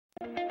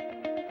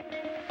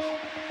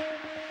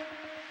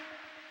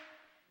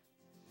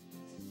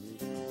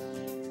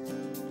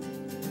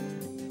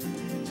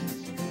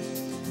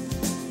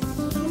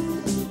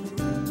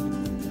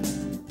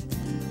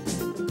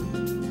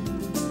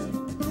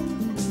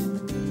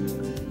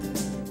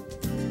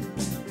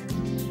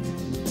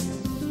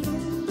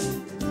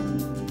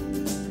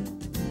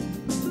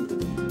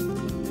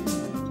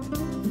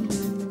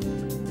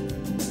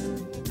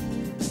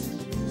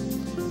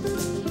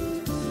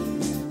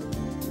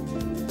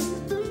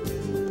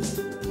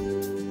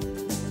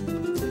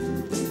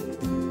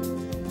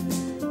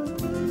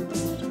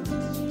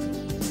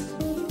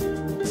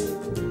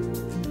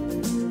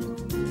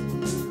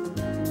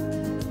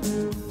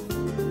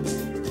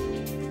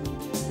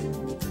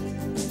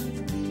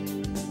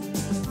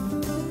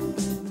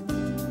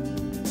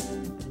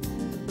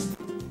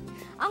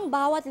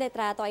bawat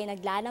litrato ay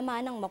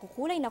naglalaman ng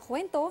makukulay na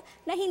kwento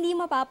na hindi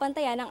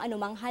mapapantayan ng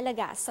anumang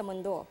halaga sa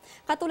mundo.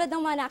 Katulad ng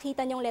mga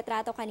nakita niyong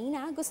litrato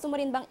kanina, gusto mo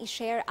rin bang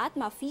i-share at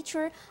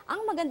ma-feature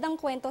ang magandang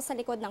kwento sa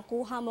likod ng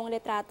kuha mong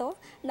litrato?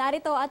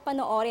 Narito at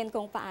panoorin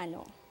kung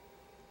paano.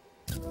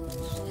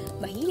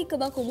 Mahilig ka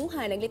bang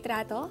kumuha ng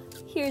litrato?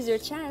 Here's your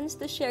chance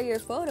to share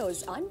your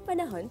photos on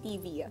Panahon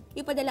TV.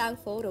 Ipadala ang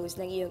photos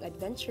ng iyong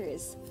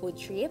adventures, food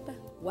trip,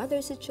 weather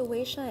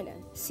situation,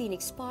 scenic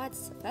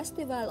spots,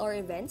 festival or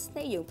events na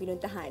iyong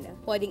pinuntahan.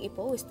 Pwedeng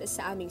i-post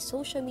sa aming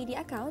social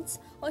media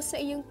accounts o sa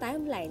iyong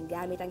timeline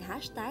gamit ang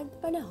hashtag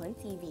Panahon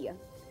TV.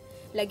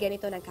 Lagyan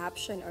ito ng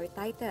caption or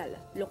title,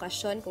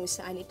 lokasyon kung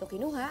saan ito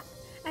kinuha,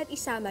 at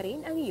isama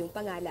rin ang iyong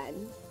pangalan.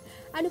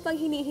 Ano pang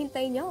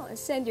hinihintay nyo?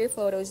 Send your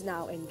photos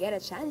now and get a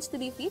chance to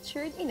be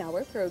featured in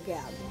our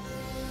program.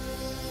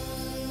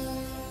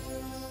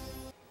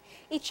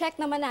 I-check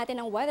naman natin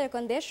ang weather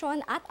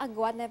condition at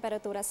agwat na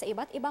temperatura sa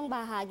iba't ibang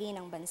bahagi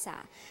ng bansa.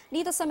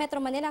 Dito sa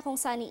Metro Manila kung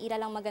saan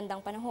iilalang magandang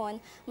panahon,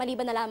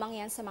 maliban na lamang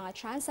yan sa mga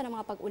tsansa ng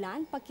mga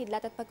pag-ulan,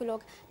 pagkidlat at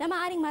pagkulog na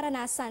maaaring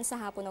maranasan sa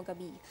hapon o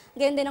gabi.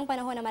 Gayon din ang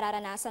panahon na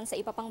mararanasan sa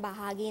iba pang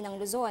bahagi ng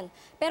Luzon.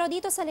 Pero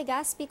dito sa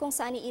Legazpi kung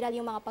saan iilal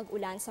yung mga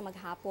pag-ulan sa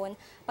maghapon,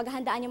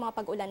 paghahandaan yung mga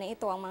pag-ulan na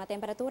ito, ang mga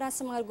temperatura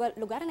sa mga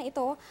lugar na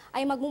ito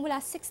ay magmumula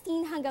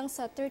 16 hanggang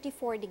sa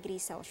 34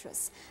 degrees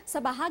Celsius.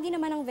 Sa bahagi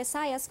naman ng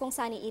Visayas kung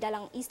saan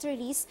iilalang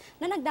easterlies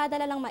na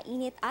nagdadala ng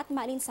mainit at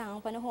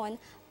maalinsangang panahon.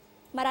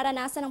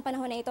 Mararanasan ang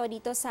panahon na ito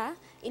dito sa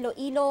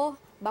Iloilo,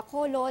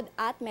 Bacolod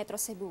at Metro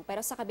Cebu. Pero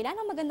sa kabila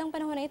ng magandang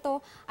panahon na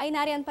ito ay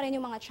nariyan pa rin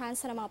yung mga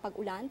tsansa ng mga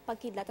pag-ulan,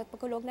 pagkidlat at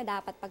pagkulog na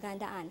dapat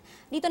paghandaan.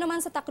 Dito naman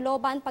sa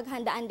Tacloban,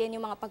 paghandaan din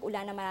yung mga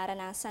pag-ulan na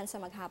mararanasan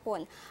sa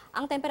maghapon.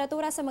 Ang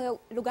temperatura sa mga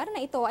lugar na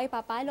ito ay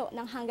papalo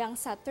ng hanggang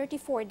sa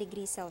 34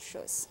 degrees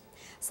Celsius.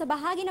 Sa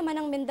bahagi naman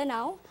ng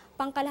Mindanao,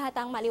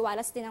 pangkalahatang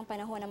maliwalas din ang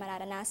panahon na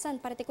mararanasan,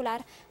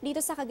 partikular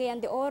dito sa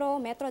Cagayan de Oro,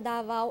 Metro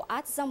Davao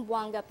at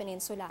Zamboanga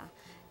Peninsula.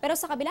 Pero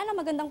sa kabila ng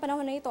magandang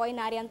panahon na ito ay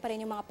nariyan pa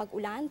rin yung mga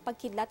pag-ulan,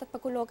 pagkidlat at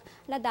pagkulog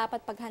na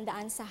dapat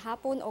paghandaan sa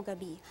hapon o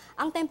gabi.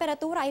 Ang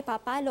temperatura ay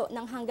papalo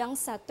ng hanggang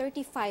sa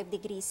 35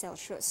 degrees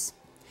Celsius.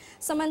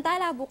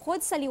 Samantala,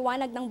 bukod sa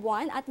liwanag ng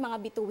buwan at mga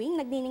bituing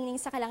nagniningning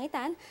sa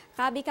kalangitan,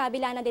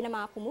 kabi-kabila na din ang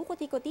mga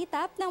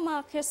kumukuti-kutitap ng mga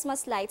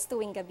Christmas lights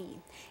tuwing gabi.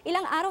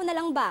 Ilang araw na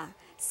lang ba?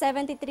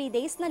 73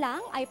 days na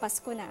lang ay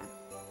Pasko na.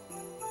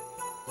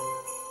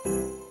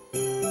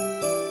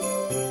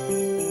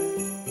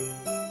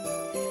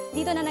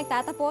 Dito na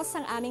nagtatapos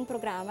ang aming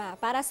programa.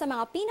 Para sa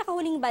mga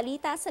pinakahuling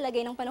balita sa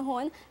lagay ng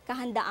panahon,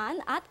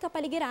 kahandaan at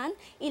kapaligiran,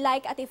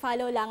 i-like at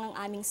i-follow lang ang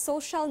aming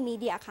social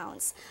media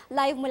accounts.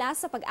 Live mula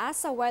sa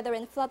Pag-asa Weather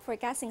and Flood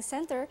Forecasting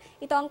Center,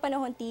 ito ang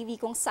Panahon TV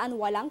kung saan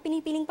walang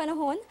pinipiling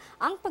panahon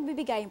ang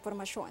pagbibigay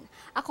impormasyon.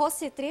 Ako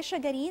si Trisha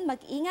Garin,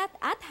 mag-ingat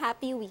at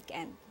happy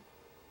weekend!